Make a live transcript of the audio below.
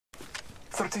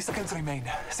30 seconds remain.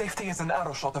 Safety is an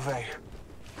arrow shot away.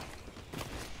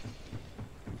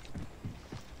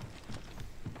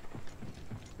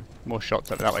 More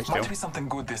shots over that way still. Might be something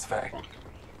good this way.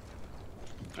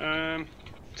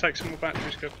 Take some more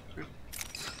batteries, good.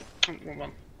 Yeah.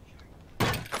 One. I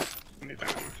need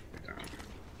that one.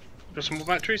 Got some more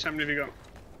batteries? How many have you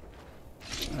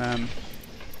got?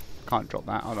 Can't drop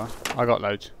that, hold on. I got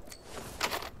loads.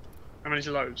 How many's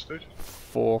loads, dude?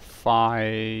 4,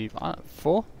 5,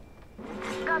 4?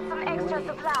 Got some extra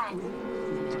supplies.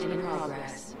 In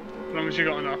progress. As long as you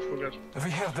got enough, we're good.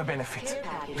 We have the benefit.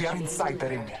 We are inside the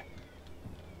ring.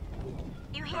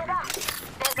 You hear that?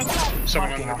 There's a gun. Someone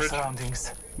Marking on the our bridge.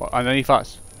 surroundings. What, underneath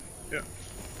us? Yeah.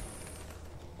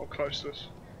 Or close to us.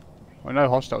 Well, no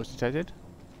hostiles detected.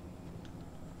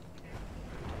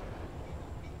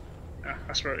 Yeah,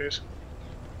 that's where it is.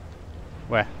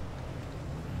 Where?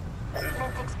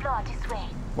 Let's explore this way.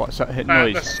 What's that hit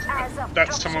noise?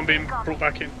 That's someone being brought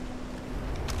back in.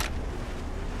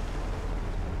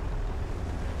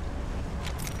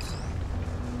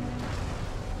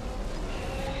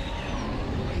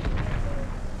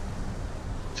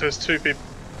 So there's 2 people.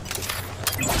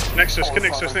 Next to us, get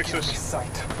next to us, next to us.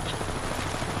 Sight.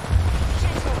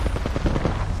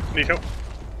 Need help.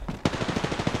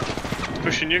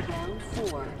 Pushing you.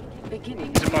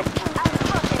 He's above.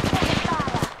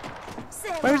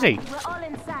 Where is he? We're all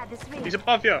inside this ring. He's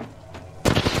above you. I'm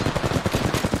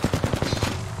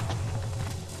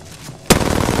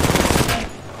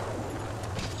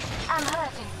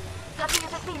hurting. Got to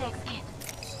use a Phoenix kit.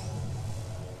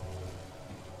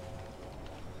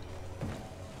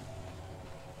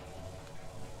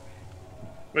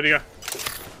 Where'd he go?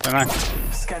 Don't know.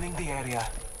 Scanning the area.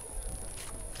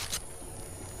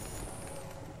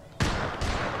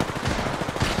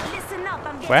 Listen up,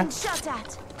 I'm getting Where? shot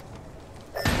at.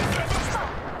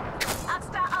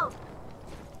 Extra out.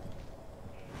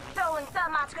 Throwing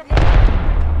thermite grenade.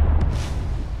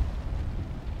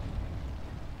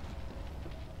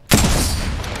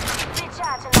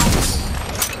 Recharging.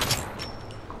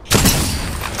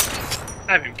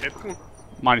 Have him, kid. Come on.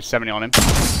 Minus 70 on him.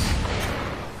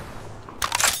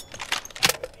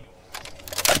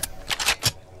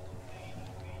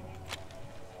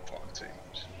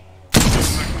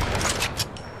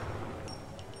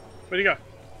 Where'd he go?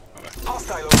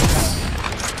 Hostile over there.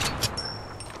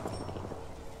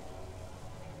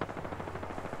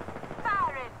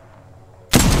 Firing.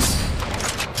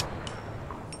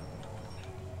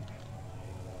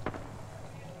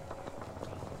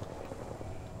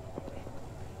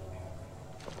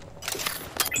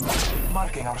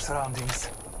 Marking our surroundings.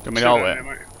 Do you want me to Sit hold down it? there,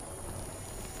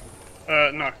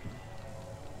 mate. No.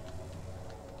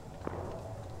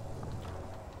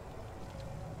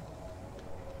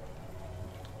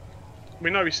 We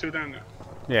know he's still down there.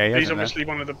 Yeah, he He's hasn't obviously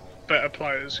one of the better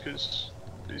players because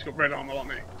he's got red armor like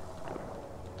me.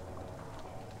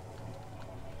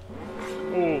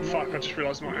 Oh fuck, I just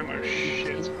realised my ammo.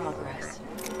 Shit. Progress.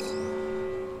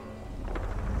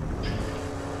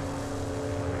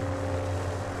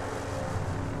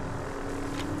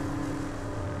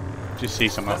 Just see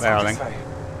some up Let's there, I go think. this way.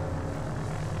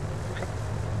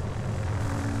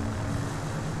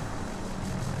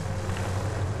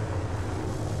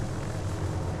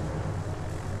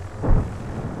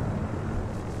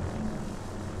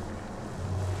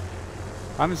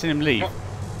 I haven't seen him leave. What?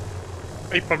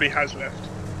 He probably has left.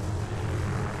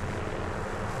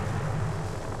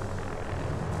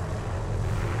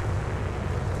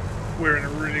 We're in a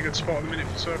really good spot at the minute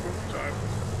for circle, so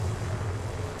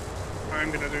I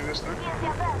am going to do this though. Here's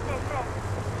your birthday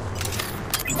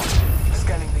present.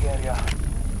 Scanning the area.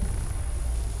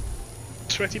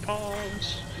 Sweaty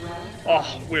palms.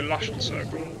 Oh, we're lush on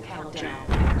circle.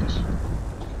 Jesus.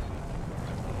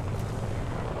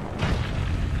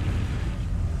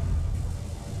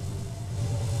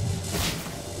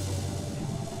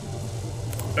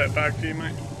 Better bag for you,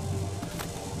 mate.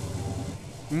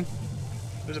 Hmm?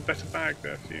 There's a better bag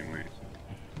there for you, mate.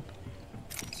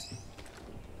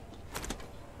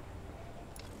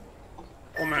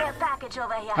 Oh man, Care package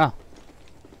over here. Ah,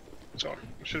 sorry,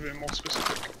 I should have been more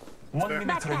specific. 1 There.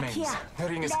 minute Backpack remains. here. The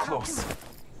ring is Level close.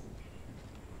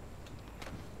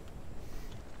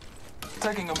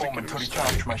 Taking a moment to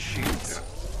recharge my shields.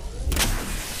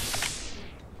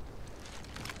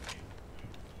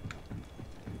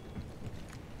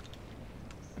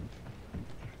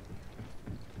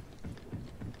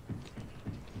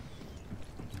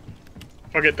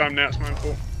 If I get done now, it's my own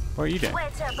fault. what are you doing?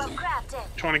 Wait up, I'm crafted.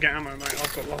 Trying to get ammo, mate.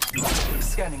 I've got lots.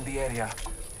 Scanning the area.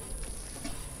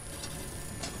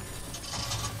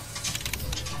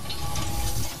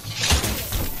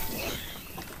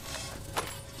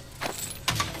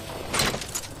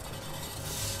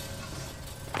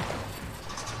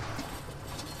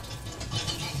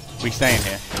 We staying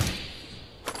here?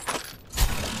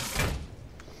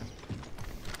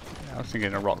 Yeah, I was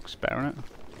thinking a rock's better, isn't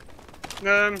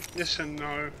it? Yes and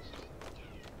no.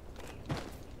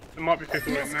 There might be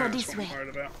people Let's in go there, that's this what I'm way. worried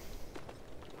about.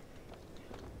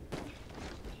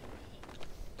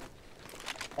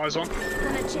 Eyes on.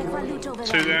 Gonna check for loot over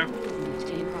Two there.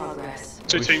 there. In progress.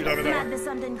 Two teams over there. Might be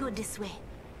something good this way.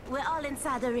 We're all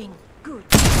inside the ring. Good.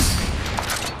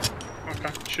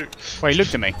 Okay, shoot. Wait, he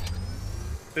looked at me.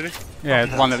 Did he? Yeah,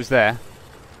 the one that was there.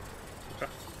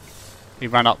 Okay. He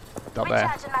ran up there.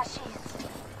 Recharging my shields.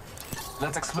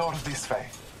 Let's explore this way.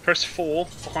 Press 4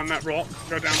 behind that rock,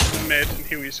 go down to the med and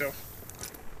heal yourself.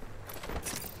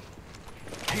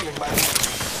 Healing my Fire.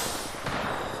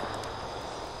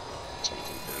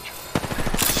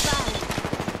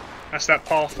 That's that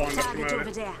Pathfinder from Target over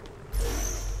earlier. there.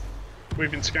 We've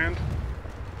been scanned.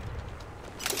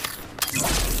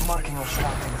 marking our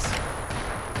surroundings.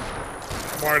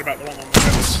 I'm worried about the one on the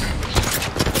left scanners.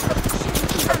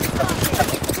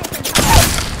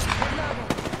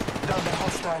 Down the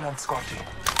hostile and Scotty.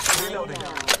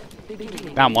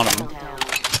 Reloading. Down one of them. Yeah,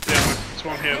 there's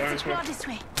one here though Let's as well. explore this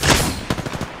way.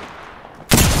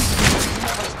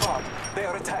 Another squad. They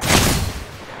are attacking.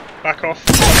 Back off.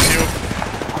 Heal.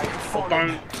 I Or fallen.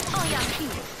 don't. Oh yeah,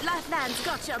 Pete. Lifeline's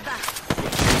got your back.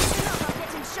 Listen up, I'm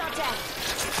getting shot at.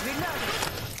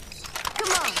 Reloading.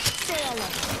 Come on, stay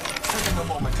alert. Taking a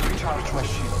moment to recharge my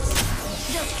shields.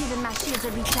 Just giving my shields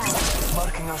a recharge.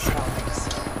 Marking our surroundings.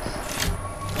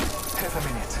 Half a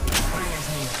minute. Ring is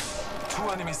near.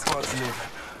 2 enemy squads live.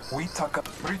 We tuck up.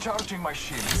 Recharging my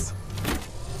shields.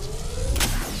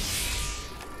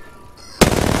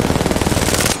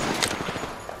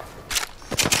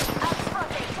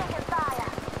 Outspotted, taking fire.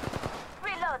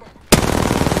 Reloaded.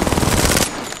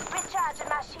 Recharging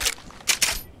my shields.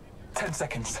 10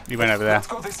 seconds. He went over there. Let's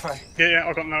go this way. Yeah,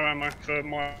 I've got no ammo for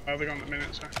my other gun at the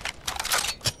minute, so.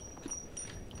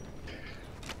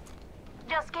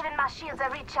 Just giving my shields a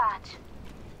recharge.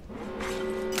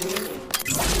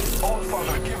 All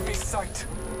Father, give me sight.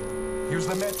 Use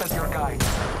the net as your guide.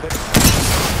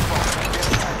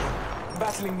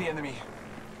 Battling the enemy.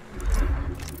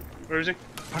 Where is he?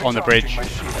 On the bridge.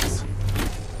 Recharging my shields.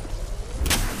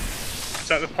 Is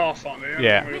that the Pathfinder, yeah?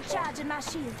 Yeah. Where we fire. Recharging my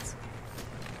shields.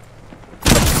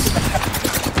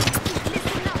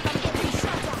 Listen up, I'm getting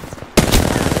shot at.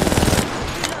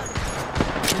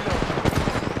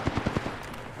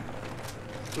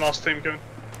 Reloading. Last team going.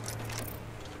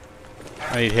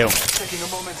 I need heal. Taking a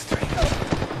moment to heal.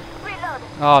 Reloading.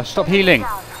 Oh, stop healing.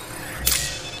 Down.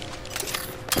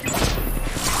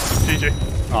 GG.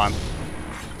 Oh, I'm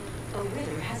A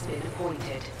winner has been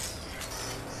appointed.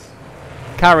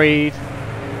 carried.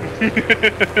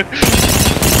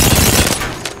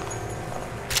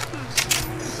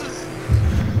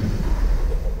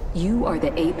 You are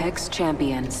the Apex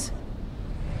Champions.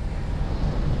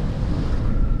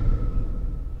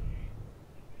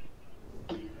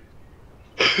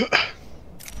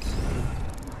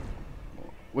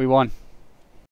 We won.